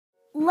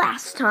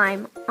Last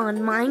time on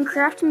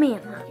Minecraft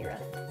Manhunt.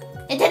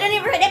 Nintendo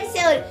Neighborhood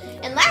episode.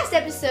 And last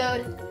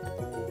episode,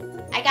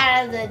 I got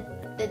out of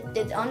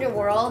the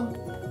underworld.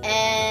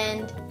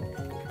 And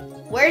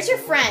where's your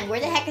friend?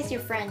 Where the heck is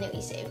your friend that we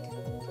saved?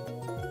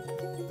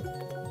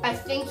 I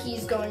think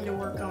he's going to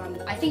work on.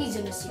 I think he's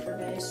in a secret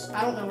base.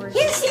 I don't know where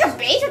He's in a secret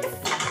base? What the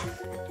fuck?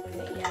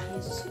 Yeah,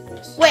 he's a secret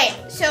base. Wait,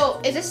 so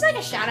is this like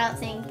a shout out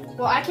thing?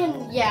 Well, I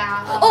can.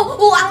 Yeah. I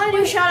want to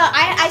do a shout out.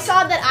 I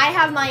saw that I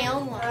have my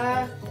own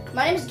one.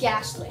 My name is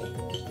Ghastly.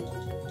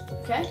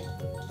 Okay?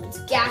 It's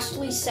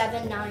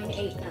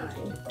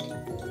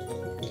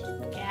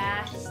Ghastly7989.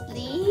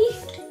 Ghastly.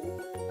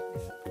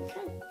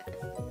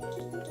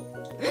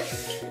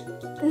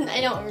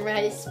 I don't remember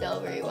how to spell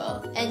very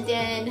well. And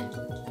then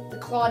The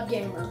Clod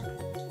Gamer.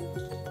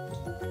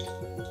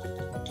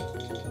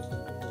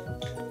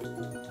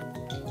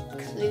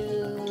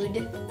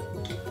 Clod.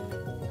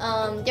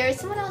 There was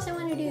someone else I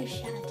wanted to do a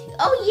shout out to.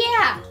 Oh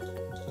yeah!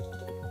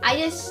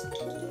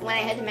 When I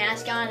had the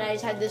mask on, I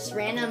just had this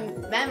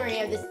random memory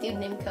of this dude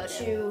named Koda.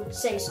 To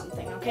say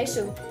something, okay?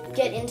 So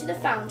get into the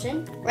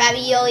fountain.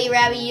 Ravioli,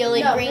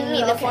 ravioli, No, bring no, me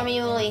the okay.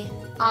 formula.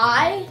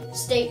 I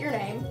state your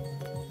name.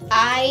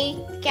 I,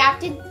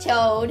 Captain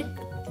Toad,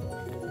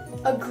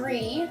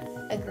 Agree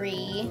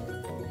agree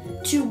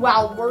to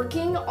while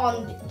working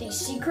on the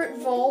secret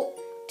vault.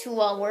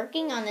 while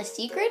working on the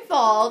secret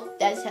vault,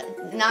 that's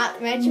not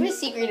much of a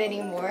secret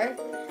anymore,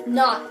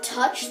 Not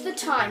touch the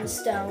time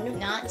stone,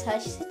 not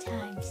touch the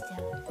time stone.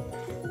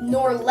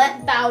 nor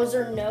let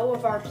Bowser know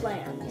of our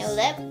plans. Nor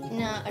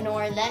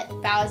let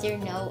Bowser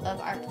know of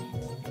our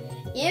plans.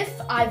 If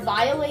I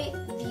violate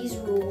these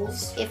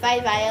rules, If I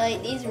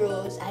violate these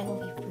rules, I will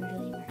be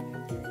brutally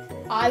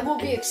murdered. I will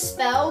be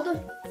expelled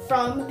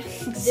from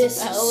this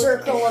Expelled?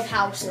 circle of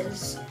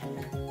houses.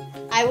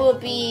 I will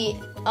be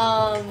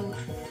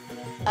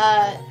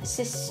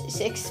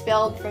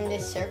expelled from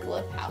this circle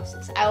of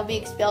houses. I will be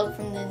expelled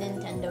from the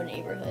Nintendo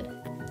neighborhood.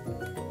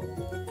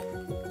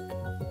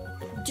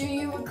 Do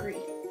you agree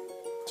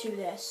to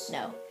this?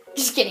 No.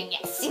 Just kidding,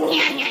 yes.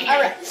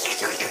 Alright.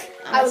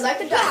 I would like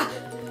to die.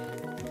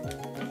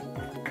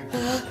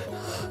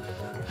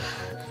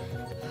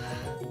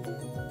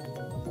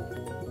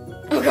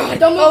 Oh god.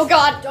 Don't move. Oh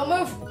god. Don't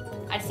move.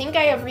 I think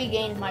I have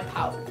regained my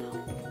power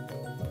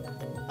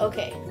now.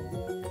 Okay.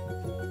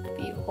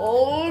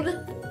 Behold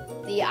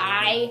the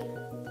eye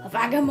of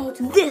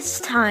Agamotto. This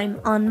time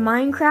on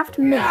Minecraft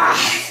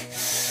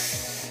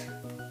Manhunt.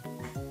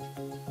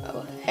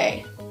 Oh,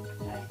 hey.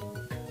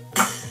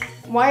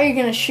 Why are you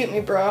gonna shoot me,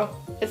 bro?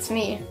 It's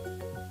me.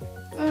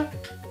 Do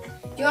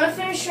you want to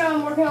finish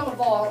working on the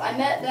vault? I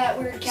met that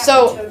weird Captain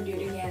So- Toad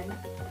dude again.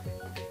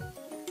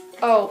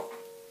 Oh.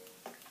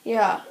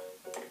 Yeah.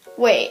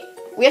 Wait.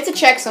 We have to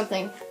check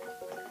something.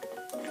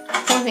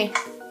 Something.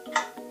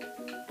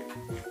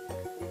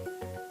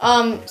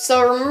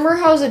 So remember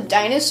how I was a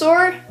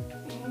dinosaur?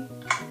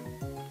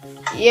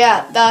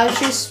 Yeah, that was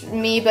just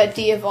me, but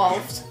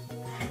de-evolved.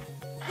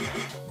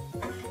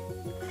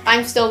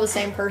 I'm still the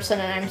same person,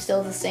 and I'm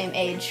still the same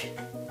age.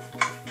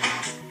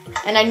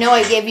 And I know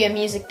I gave you a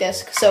music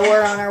disc, so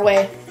we're on our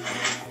way.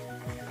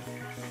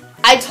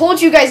 I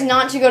told you guys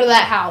not to go to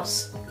that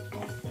house.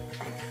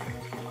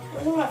 It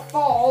wasn't my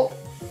fault.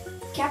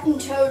 Captain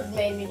Toad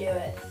made me do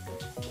it.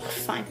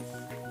 Fine.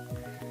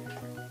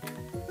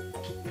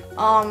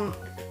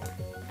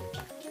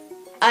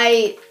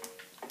 I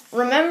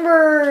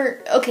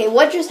remember, okay,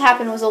 what just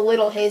happened was a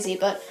little hazy,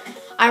 but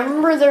I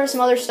remember there was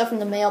some other stuff in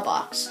the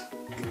mailbox.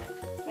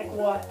 Like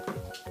what?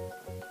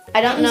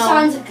 I don't Any know.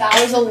 signs of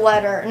It was a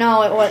letter.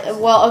 No, it was,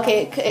 well,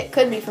 okay, it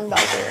could be from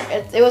Bowser.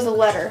 It was a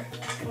letter.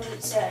 What did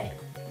it say?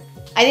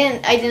 I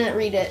didn't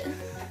read it.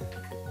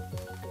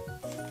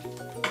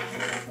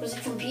 Was it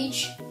from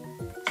Peach?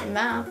 The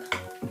map.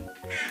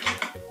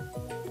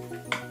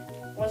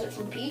 Was it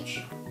from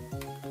Peach?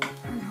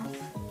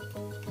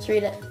 Let's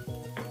read it.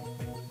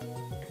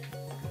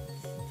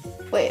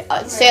 Wait,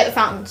 stay at the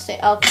fountain.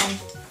 I'll come.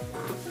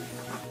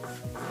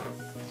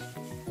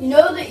 You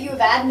know that you have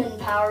admin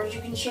powers.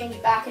 You can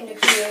change back into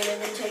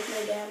creative and take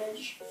no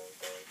damage.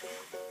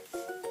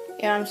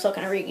 Yeah, I'm still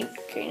kind of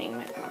regaining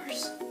my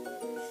powers.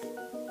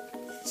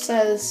 It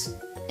says,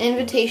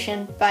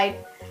 invitation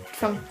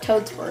from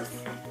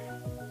Toadsworth.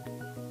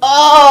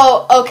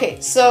 Oh, okay,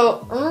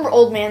 so, remember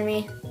Old Man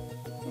Me?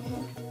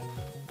 Mm-hmm.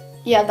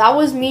 Yeah, that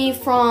was me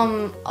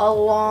from a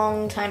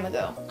long time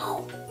ago.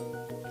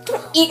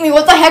 Don't eat me,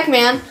 what the heck,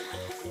 man?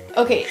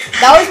 Okay,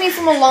 that was me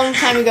from a long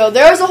time ago.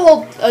 There was a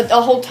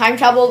whole time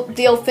travel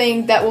deal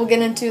thing that we'll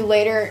get into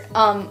later.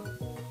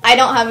 I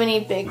don't have any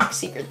big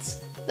secrets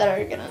that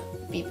are gonna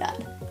be bad.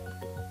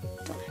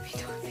 Don't let me.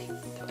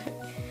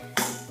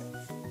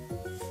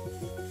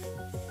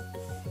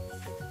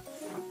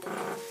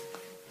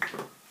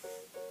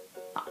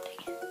 Oh,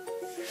 dang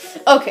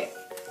it. Okay.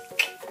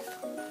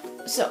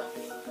 So,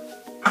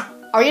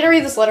 are we gonna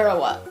read this letter or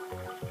what?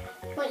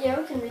 But yeah,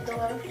 we can read the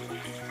letter.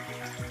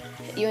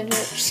 Hit you into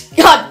it.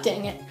 God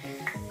dang it.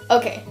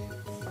 Okay.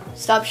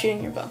 Stop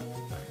shooting your bow.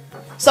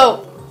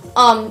 So,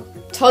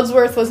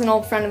 Toadsworth was an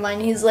old friend of mine.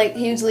 He was like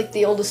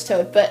the oldest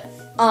toad, but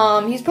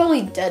he's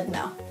probably dead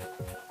now.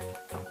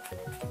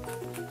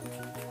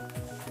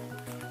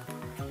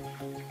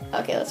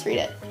 Okay, let's read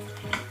it.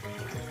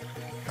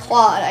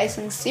 Clod, I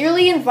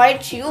sincerely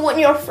invite you and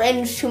your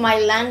friends to my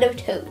land of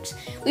toads.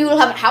 We will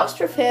have a house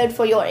prepared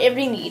for your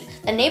every need.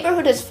 The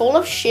neighborhood is full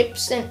of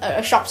shops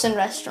and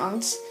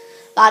restaurants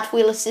that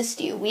will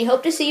assist you. We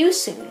hope to see you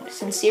soon.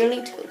 Sincerely,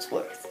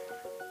 Toadsworth.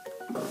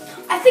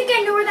 I think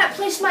I know where that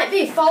place might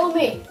be. Follow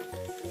me.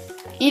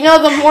 You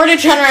know, the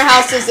mortgage on our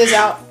houses is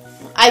out.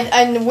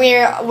 And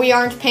we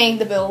aren't paying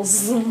the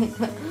bills.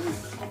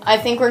 I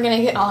think we're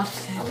gonna get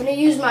off. I'm gonna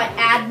use my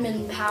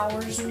admin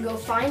powers and go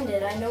find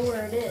it. I know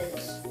where it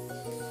is.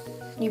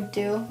 You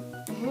do?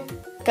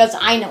 Because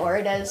I know where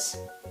it is.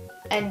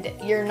 And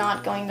you're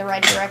not going the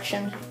right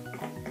direction.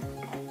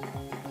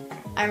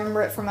 I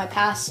remember it from my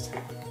past.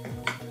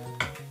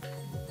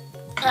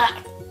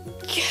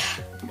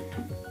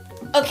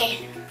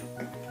 Okay.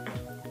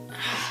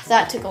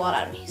 That took a lot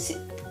out of me.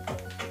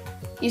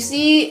 You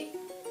see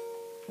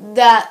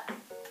that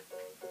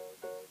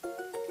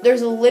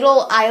there's a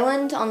little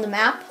island on the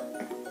map?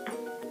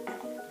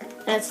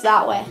 And it's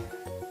that way.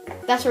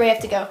 That's where we have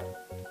to go.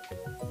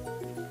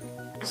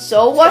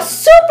 So what?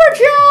 Super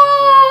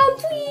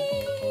jump!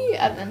 Whee!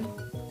 Evan.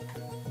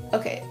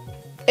 Okay.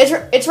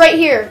 It's right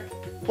here.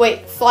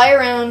 Wait, fly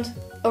around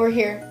over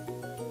here.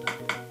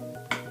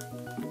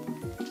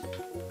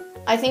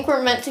 I think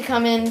we're meant to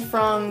come in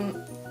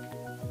from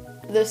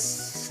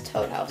this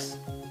toad house.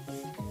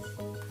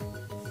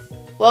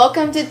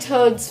 Welcome to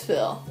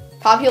Toadsville.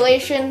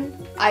 Population,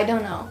 I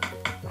don't know.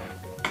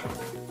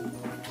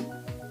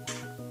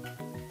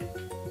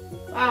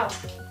 Wow.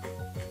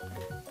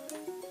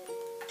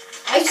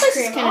 Ice Ice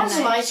cream, cream. kinda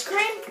Some nice. ice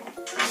cream?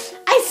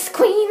 Ice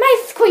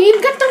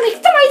cream, got to make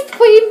some ice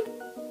cream.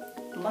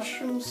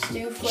 Mushroom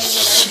stew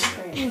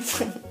flavored ice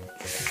cream.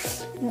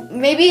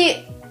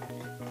 Maybe,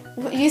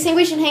 you think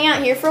we should hang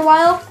out here for a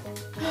while?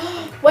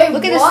 Wait,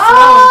 Look at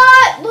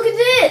what? this Look at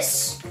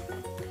this.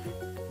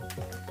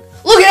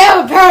 Look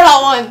at that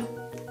Pirahna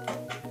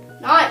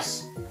one.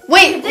 Nice.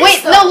 Wait, this,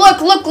 wait, though. no,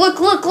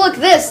 look,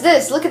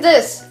 this, look at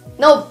this.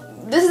 No,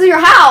 this is your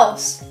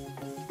house.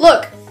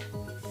 Look.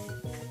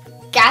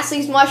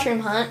 Ghastly's mushroom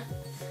hunt.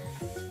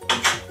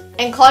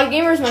 And Clod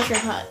Gamer's mushroom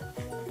hunt.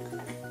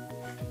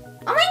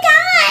 Oh my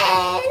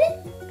god!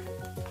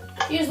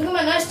 Jeez, look at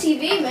my nice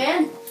TV,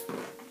 man.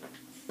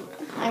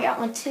 I got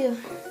one too.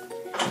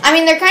 I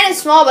mean, they're kind of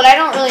small, but I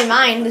don't really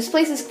mind. This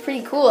place is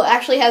pretty cool. It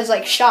actually has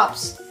like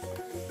shops.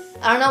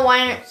 I don't know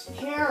why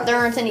Here, there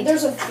aren't any.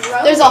 there's a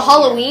throne. There's a in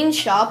Halloween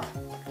shop.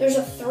 here. There's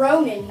a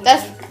throne in here.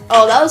 That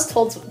was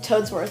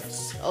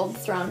Toadsworth's old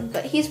throne,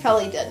 but he's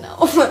probably dead now.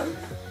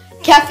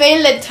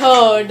 Cafe Le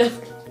Toad.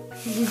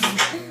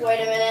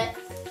 Wait a minute.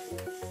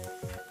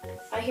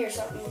 I hear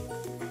something.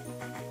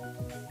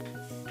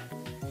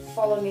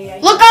 Follow me.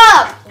 Look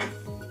up!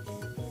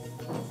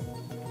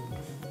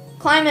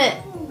 Climb it.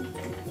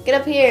 Get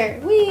up here.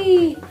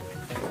 Whee!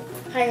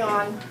 Hang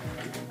on.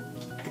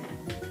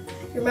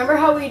 You remember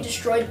how we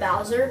destroyed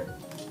Bowser?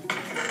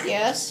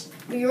 Yes.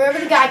 You remember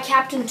the guy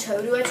Captain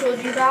Toad who I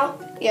told you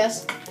about?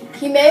 Yes.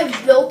 He may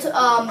have built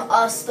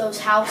us those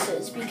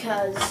houses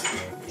because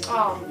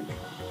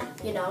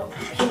you know,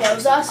 he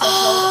knows us.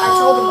 I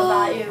told him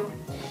about you.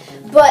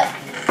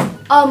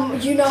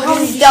 But you know how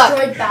we He's stuck.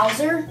 destroyed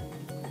Bowser?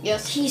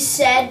 Yes. He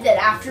said that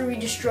after we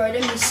destroyed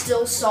him, he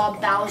still saw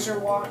Bowser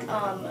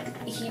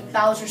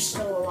Bowser's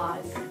still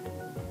alive.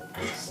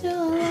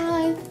 Still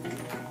alive.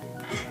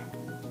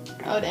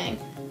 Oh dang.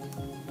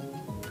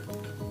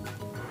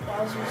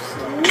 Bowser's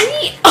still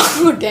Whee!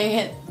 Oh dang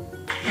it.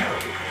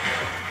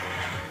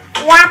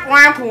 Whap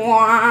whap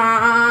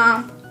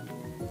whap.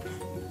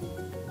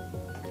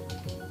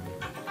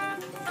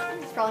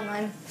 It's probably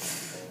mine.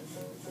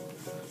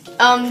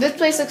 This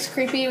place looks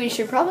creepy. We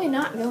should probably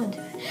not go into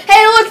it.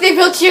 Hey, look! They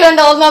built you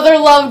into another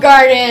love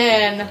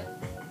garden.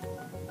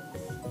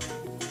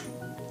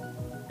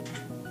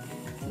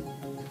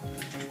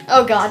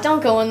 Oh god!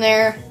 Don't go in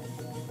there.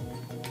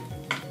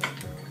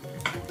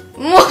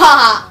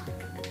 Mwah!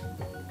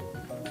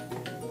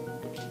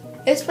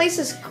 This place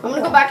is cool. I'm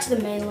gonna go back to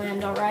the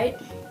mainland, alright?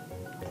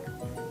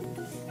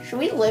 Should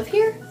we live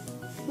here?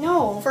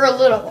 No. For a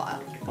little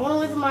while. I wanna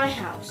live in my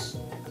house.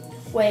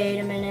 Wait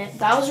a minute.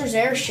 Bowser's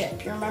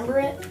airship, you remember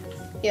it?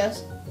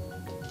 Yes.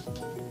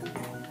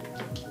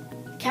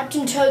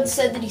 Captain Toad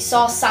said that he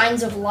saw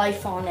signs of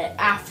life on it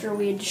after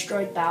we had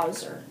destroyed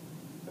Bowser.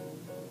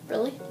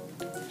 Really?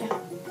 Yeah.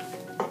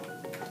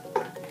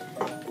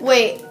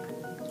 Wait.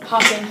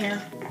 Hop in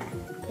here.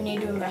 We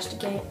need to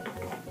investigate.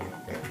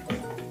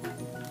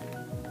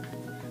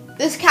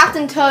 This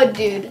Captain Toad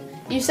dude,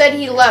 you said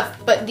he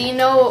left, but do you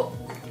know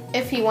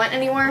if he went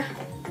anywhere?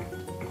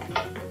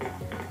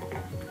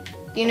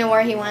 Do you know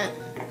where he went?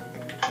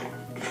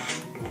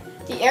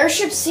 The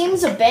airship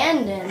seems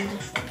abandoned.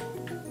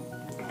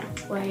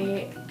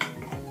 Wait.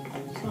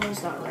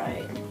 Something's not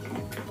right.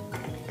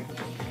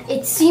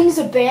 It seems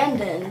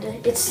abandoned.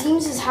 It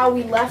seems as how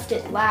we left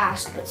it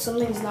last, but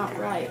something's not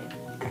right.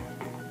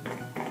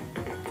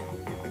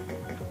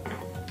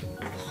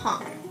 Huh.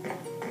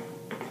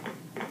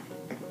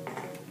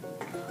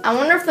 I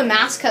wonder if the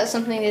mask has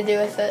something to do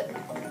with it.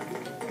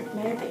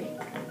 Maybe.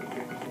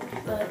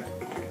 But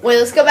Wait,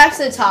 let's go back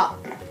to the top.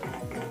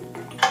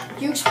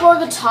 you explore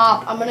the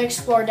top. I'm gonna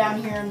explore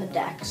down here in the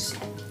decks.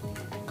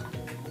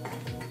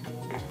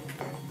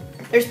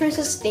 There's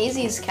Princess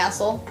Daisy's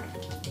castle.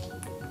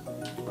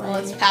 Well,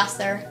 let's pass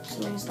there.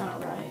 Something's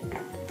not right.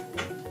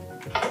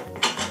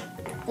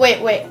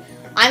 Wait.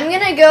 I'm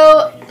gonna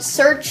go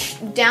search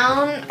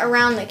down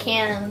around the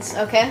cannons,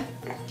 okay?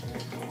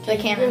 The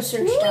Go cannons.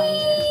 search down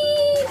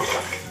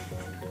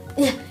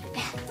there.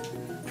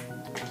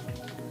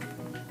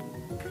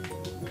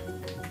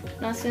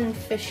 Nothing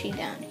fishy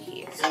down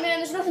here. See, man,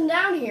 there's nothing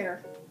down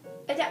here.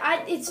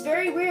 It's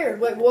very weird.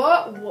 Wait,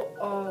 what?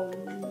 Oh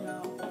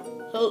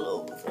no.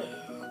 Hello there.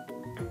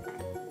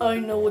 I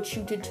know what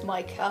you did to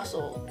my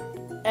castle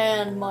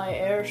and my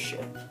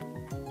airship.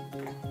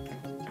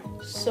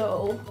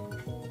 So,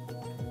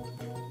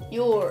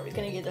 you're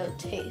gonna get a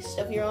taste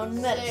of your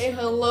own medicine. Say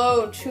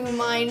hello to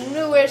my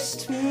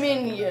newest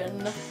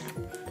minion.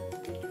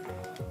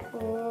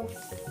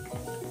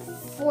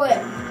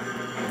 Flip.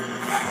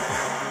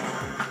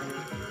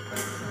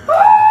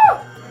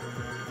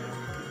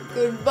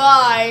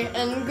 Goodbye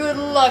and good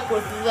luck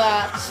with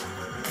that.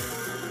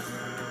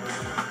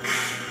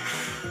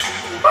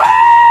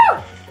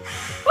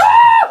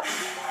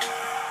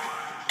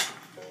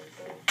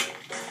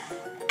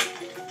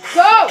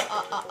 Go!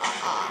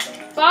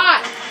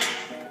 Bye!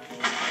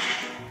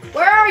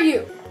 Where are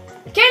you?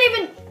 I can't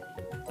even...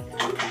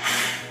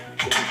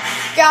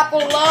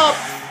 Gapple up.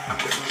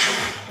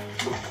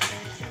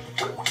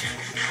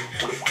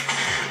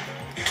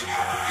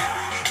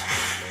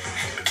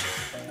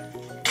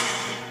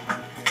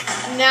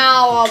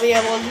 Now I'll be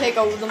able to take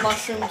over the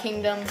Mushroom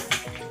Kingdom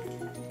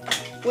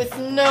with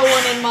no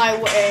one in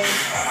my way.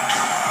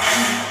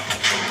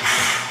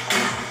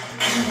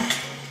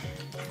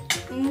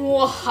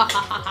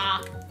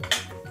 Mwahaha.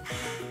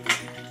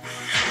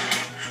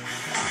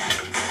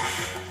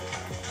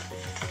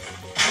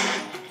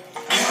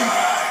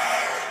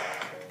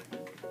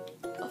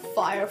 A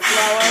fire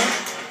flower.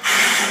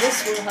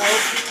 This will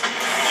help.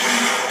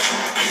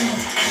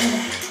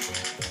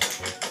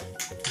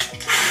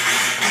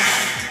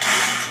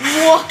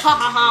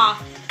 Mwahaha.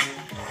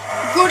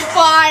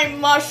 Goodbye,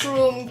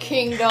 Mushroom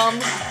Kingdom.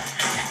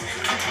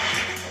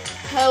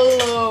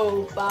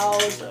 Hello,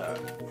 Bowser.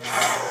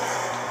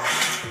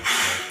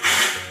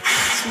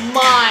 It's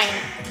mine.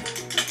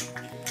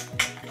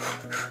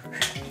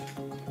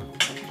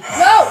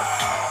 No!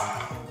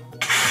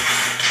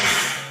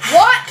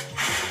 What?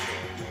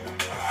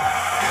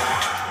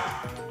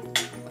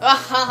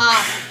 Ahaha.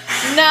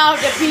 Now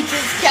to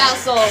Peach's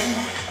castle.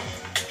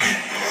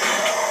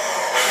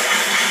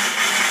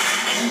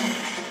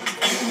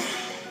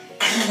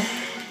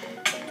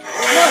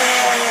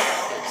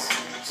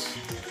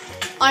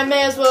 I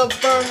may as well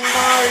burn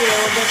Mario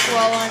a bit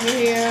while I'm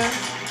here.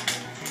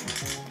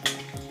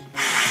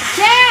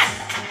 Can't!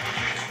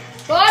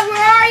 Clod,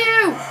 where are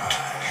you?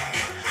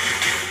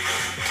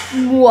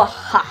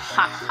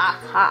 Mwahaha.